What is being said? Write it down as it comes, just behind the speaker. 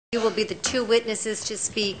You will be the two witnesses to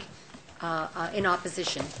speak in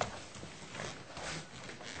opposition.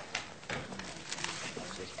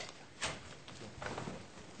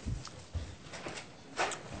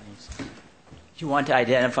 You want to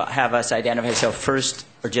have us identify ourselves first,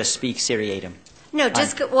 or just speak seriatim? No,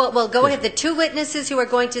 just go ahead. The two witnesses who are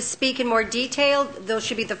going to speak in more detail, those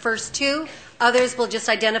should be the first two. Others will just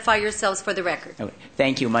identify yourselves for the record. Okay.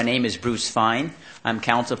 Thank you. My name is Bruce Fine. I'm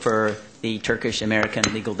counsel for the Turkish American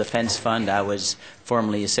Legal Defense Fund. I was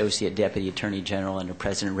formerly Associate Deputy Attorney General under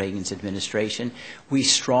President Reagan's administration. We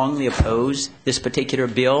strongly oppose this particular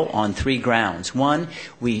bill on three grounds. One,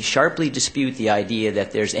 we sharply dispute the idea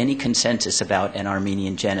that there's any consensus about an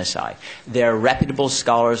Armenian genocide. There are reputable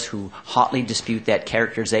scholars who hotly dispute that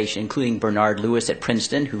characterization, including Bernard Lewis at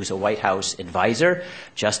Princeton, who's a White House advisor,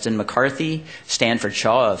 Justin McCarthy, Stanford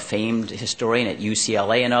Shaw, a famed historian at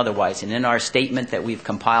UCLA and otherwise. And in our statement that we've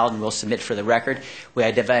compiled and will submit for the record, we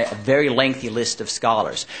identify a very lengthy list of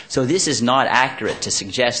scholars. So this is not accurate to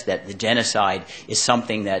suggest that the genocide is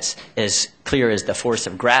something that's as clear as the force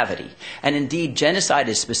of gravity. And indeed, genocide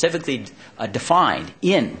is specifically defined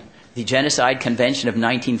in the Genocide Convention of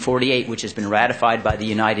 1948, which has been ratified by the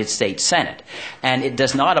United States Senate. And it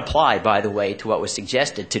does not apply, by the way, to what was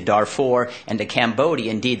suggested to Darfur and to Cambodia.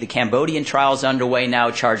 Indeed, the Cambodian trials underway now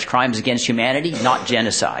charge crimes against humanity, not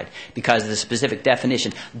genocide, because of the specific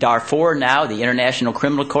definition. Darfur now, the International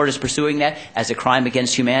Criminal Court is pursuing that as a crime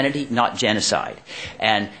against humanity, not genocide.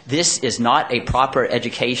 And this is not a proper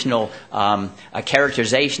educational a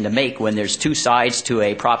characterization to make when there's two sides to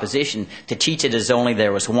a proposition, to teach it as only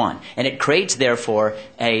there was one. And it creates, therefore,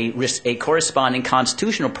 a corresponding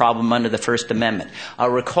constitutional problem under the First Amendment.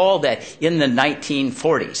 I'll recall that in the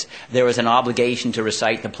 1940s, there was an obligation to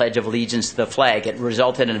recite the Pledge of Allegiance to the flag. It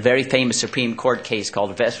resulted in a very famous Supreme Court case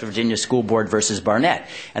called West Virginia School Board versus Barnett.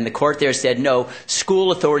 And the court there said, no,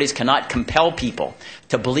 school authorities cannot compel people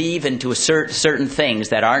to believe and to assert certain things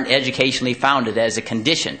that aren't educationally founded as a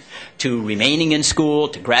condition to remaining in school,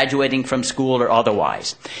 to graduating from school, or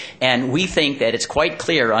otherwise. And we think that it's quite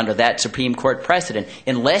clear under that Supreme Court precedent,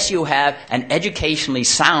 unless you have an educationally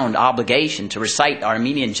sound obligation to recite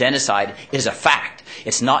Armenian genocide is a fact.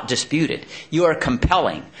 It's not disputed. You are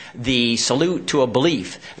compelling the salute to a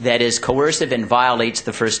belief that is coercive and violates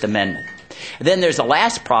the First Amendment. Then there's a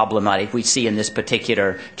last problem we see in this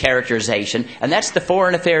particular characterization, and that's the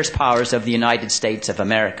foreign affairs powers of the United States of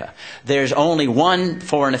America. There's only one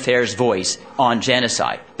foreign affairs voice on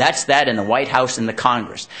genocide. That's that in the White House and the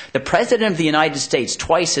Congress. The President of the United States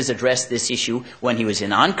twice has addressed this issue when he was in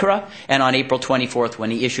Ankara and on April 24th when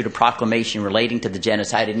he issued a proclamation relating to the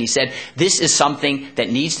genocide. And he said, this is something that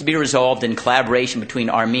needs to be resolved in collaboration between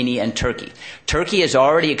Armenia and Turkey. Turkey has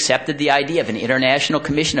already accepted the idea of an international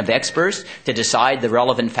commission of experts to decide the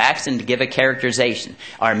relevant facts and to give a characterization.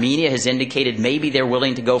 Armenia has indicated maybe they're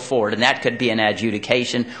willing to go forward, and that could be an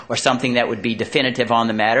adjudication or something that would be definitive on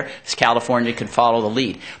the matter, as California could follow the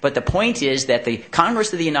lead. But the point is that the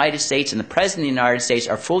Congress of the United States and the President of the United States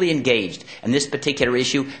are fully engaged in this particular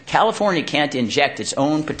issue. California can't inject its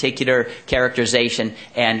own particular characterization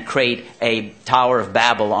and create a Tower of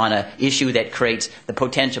Babel on an issue that creates the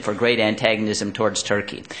potential for great antagonism towards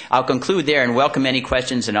Turkey. I'll conclude there and welcome any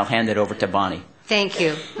questions, and I'll hand it over to Bonnie. Thank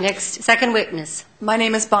you. Next, second witness. My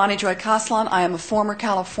name is Bonnie Joy Kaslan. I am a former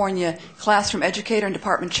California classroom educator and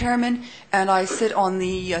department chairman, and I sit on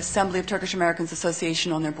the Assembly of Turkish Americans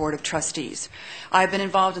Association on their board of trustees. I've been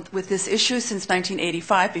involved with this issue since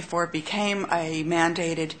 1985, before it became a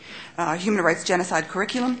mandated human rights genocide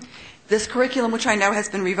curriculum. This curriculum, which I know has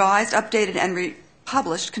been revised, updated, and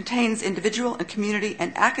republished, contains individual and community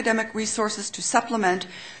and academic resources to supplement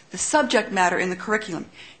the subject matter in the curriculum.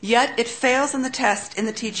 Yet it fails in the test in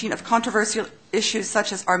the teaching of controversial issues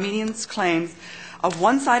such as Armenians' claims of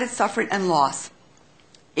one-sided suffering and loss,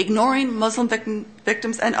 ignoring Muslim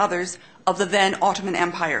victims and others of the then Ottoman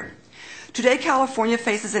Empire. Today, California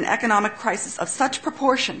faces an economic crisis of such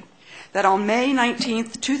proportion that on May 19,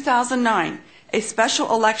 2009, a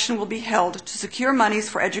special election will be held to secure monies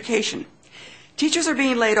for education. Teachers are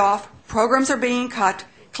being laid off, programs are being cut,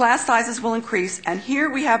 class sizes will increase, and here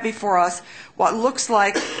we have before us what looks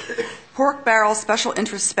like pork barrel special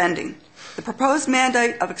interest spending. The proposed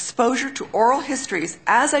mandate of exposure to oral histories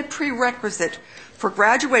as a prerequisite for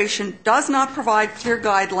graduation does not provide clear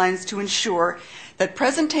guidelines to ensure that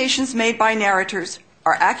presentations made by narrators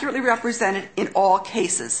are accurately represented in all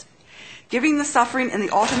cases. Given the suffering in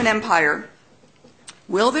the Ottoman Empire,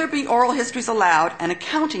 will there be oral histories allowed and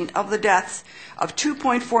accounting of the deaths of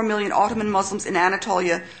 2.4 million Ottoman Muslims in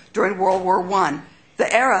Anatolia during World War I,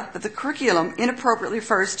 the era that the curriculum inappropriately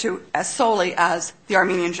refers to as solely as the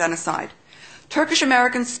Armenian genocide? Turkish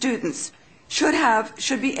American students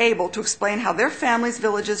should be able to explain how their families'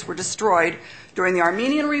 villages were destroyed during the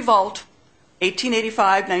Armenian Revolt,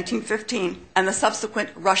 1885-1915, and the subsequent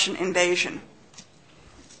Russian invasion.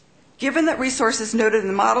 Given that resources noted in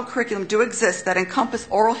the model curriculum do exist that encompass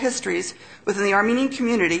oral histories within the Armenian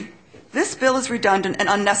community, this bill is redundant and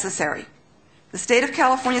unnecessary. The state of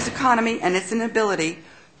California's economy and its inability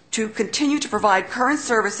to continue to provide current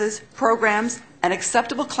services, programs, and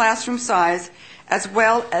acceptable classroom size, as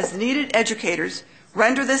well as needed educators,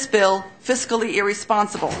 render this bill fiscally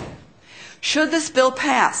irresponsible. Should this bill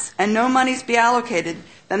pass and no monies be allocated,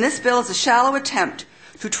 then this bill is a shallow attempt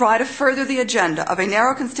to try to further the agenda of a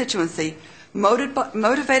narrow constituency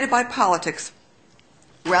motivated by politics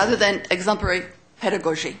rather than exemplary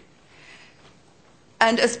pedagogy.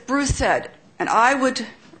 And as Bruce said, and I would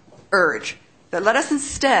urge, that let us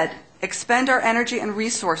instead expend our energy and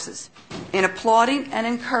resources in applauding and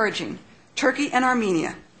encouraging Turkey and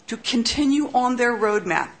Armenia to continue on their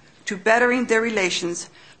roadmap to bettering their relations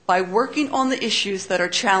by working on the issues that are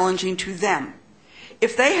challenging to them.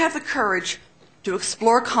 If they have the courage to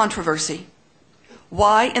explore controversy,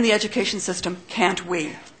 why in the education system can't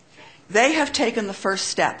we? They have taken the first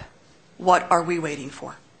step. What are we waiting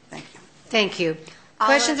for? Thank you. Thank you.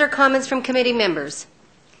 Questions or comments from committee members?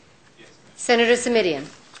 Yes. Senator Simidian.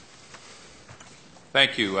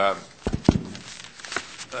 Thank you. I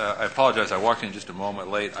apologize. I walked in just a moment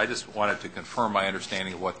late. I just wanted to confirm my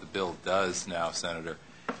understanding of what the bill does now, Senator.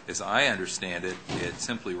 As I understand it, it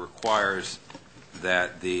simply requires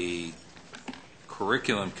that the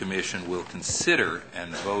Curriculum Commission will consider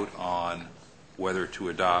and vote on whether to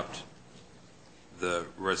adopt the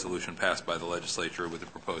resolution passed by the legislature with the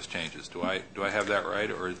proposed changes. Do I have that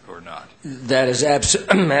right or not? That is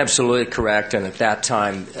absolutely correct, and at that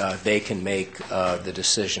time they can make the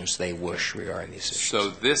decisions they wish regarding these issues. So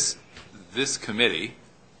this committee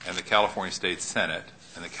and the California State Senate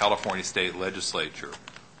and the California State Legislature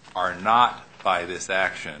are not, by this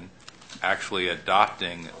action, actually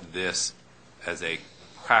adopting this as a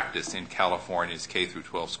practice in California's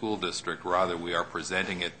K-12 school district. Rather, we are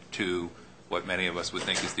presenting it to what many of us would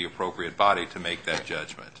think is the appropriate body to make that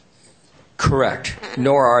judgment. Correct.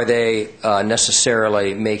 Nor are they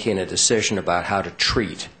necessarily making a decision about how to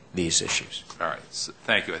treat these issues. All right. So,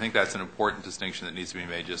 thank you. I think that's an important distinction that needs to be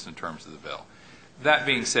made just in terms of the bill. That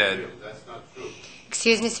being said... That's not true.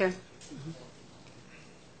 Excuse me, sir.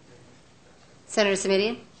 Senator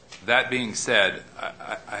Simidian. That being said,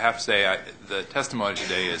 I have to say the testimony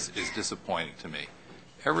today is disappointing to me.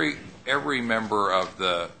 Every member of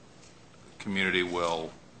the community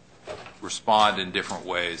will respond in different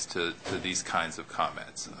ways to these kinds of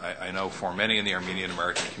comments. I know for many in the Armenian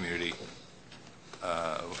American community,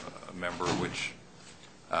 a member which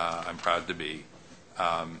I'm proud to be,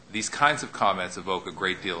 these kinds of comments evoke a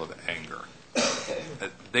great deal of anger.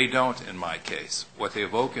 They don't in my case. What they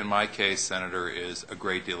evoke in my case, Senator, is a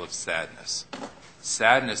great deal of sadness.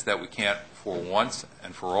 Sadness that we can't, for once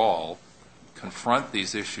and for all, confront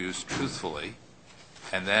these issues truthfully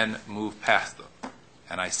and then move past them.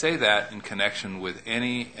 And I say that in connection with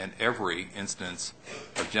any and every instance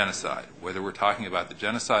of genocide, whether we're talking about the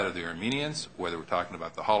genocide of the Armenians, whether we're talking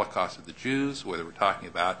about the Holocaust of the Jews, whether we're talking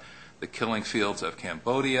about the killing fields of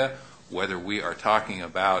Cambodia, whether we are talking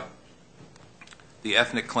about the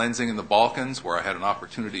ethnic cleansing in the Balkans, where I had an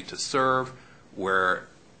opportunity to serve, whether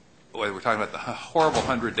we're talking about the horrible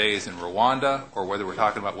 100 days in Rwanda, or whether we're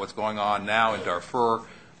talking about what's going on now in Darfur,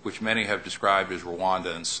 which many have described as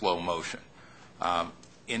Rwanda in slow motion.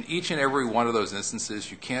 In each and every one of those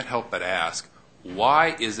instances, you can't help but ask,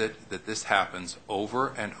 why is it that this happens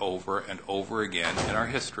over and over and over again in our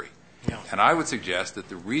history? Yeah. And I would suggest that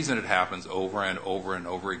the reason it happens over and over and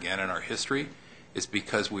over again in our history is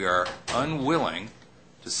because we are unwilling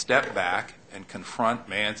to step back and confront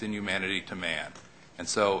man's inhumanity to man. And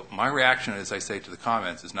so my reaction, as I say to the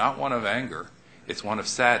comments, is not one of anger, it's one of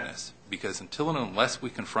sadness. Because until and unless we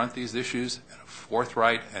confront these issues in a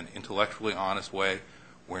forthright and intellectually honest way,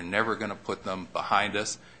 we're never going to put them behind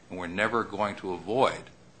us, and we're never going to avoid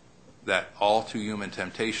that all too human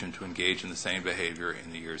temptation to engage in the same behavior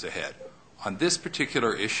in the years ahead. On this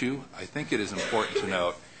particular issue, I think it is important to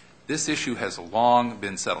note this issue has long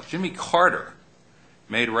been settled. Jimmy Carter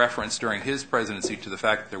made reference during his presidency to the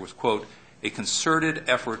fact that there was, quote, a concerted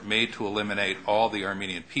effort made to eliminate all the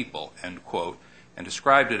Armenian people, end quote, and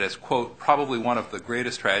described it as, quote, probably one of the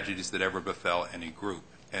greatest tragedies that ever befell any group,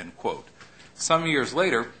 end quote. Some years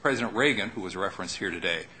later, President Reagan, who was referenced here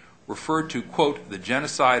today, referred to, quote, the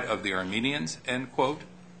genocide of the Armenians, end quote,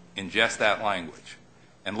 in just that language.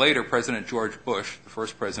 And later, President George Bush, the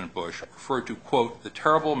first President Bush, referred to, quote, the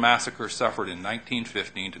terrible massacre suffered in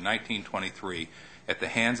 1915 to 1923 at the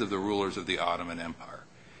hands of the rulers of the Ottoman Empire.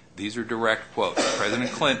 These are direct quotes.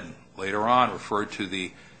 President Clinton later on referred to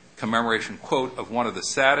the commemoration, quote, of one of the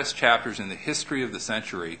saddest chapters in the history of the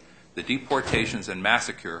century, the deportations and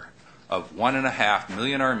massacre of 1.5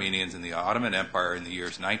 million Armenians in the Ottoman Empire in the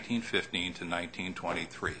years 1915 to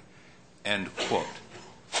 1923, end quote.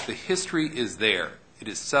 The history is there. It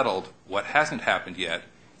is settled. What hasn't happened yet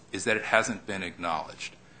is that it hasn't been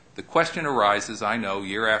acknowledged. The question arises, I know,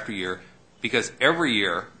 year after year, because every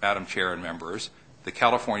year, Madam Chair and members, the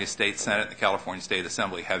California State Senate and the California State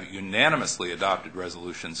Assembly have unanimously adopted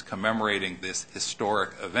resolutions commemorating this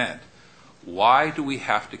historic event. Why do we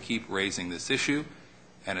have to keep raising this issue?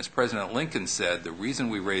 And as President Lincoln said, the reason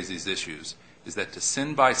we raise these issues is that to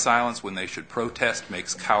sin by silence when they should protest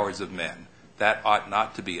makes cowards of men. That ought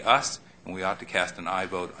not to be us, and we ought to cast an aye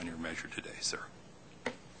vote on your measure today, sir.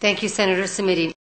 Thank you, Senator Samiti.